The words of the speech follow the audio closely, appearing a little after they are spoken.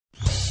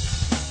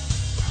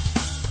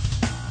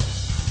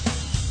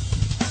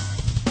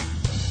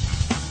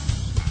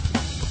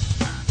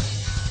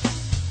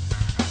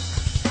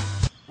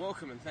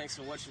thanks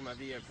for watching my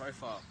video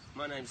profile.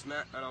 My name's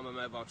Matt and I'm a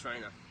mobile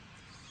trainer.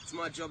 It's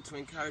my job to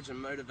encourage and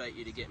motivate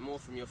you to get more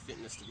from your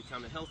fitness to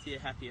become a healthier,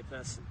 happier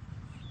person.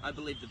 I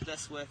believe the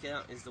best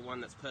workout is the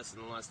one that's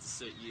personalised to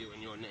suit you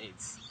and your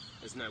needs.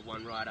 There's no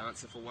one right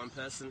answer for one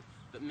person,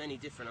 but many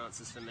different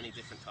answers for many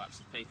different types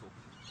of people.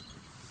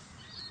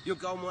 Your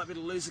goal might be to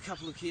lose a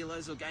couple of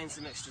kilos or gain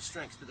some extra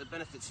strength, but the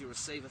benefits you'll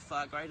receive are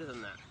far greater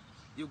than that.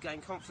 You'll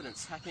gain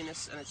confidence,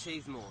 happiness and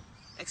achieve more.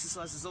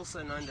 Exercise is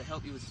also known to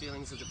help you with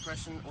feelings of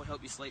depression or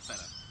help you sleep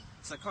better.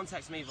 So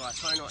contact me via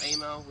phone or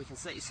email, we can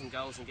set you some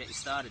goals and get you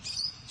started.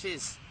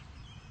 Cheers!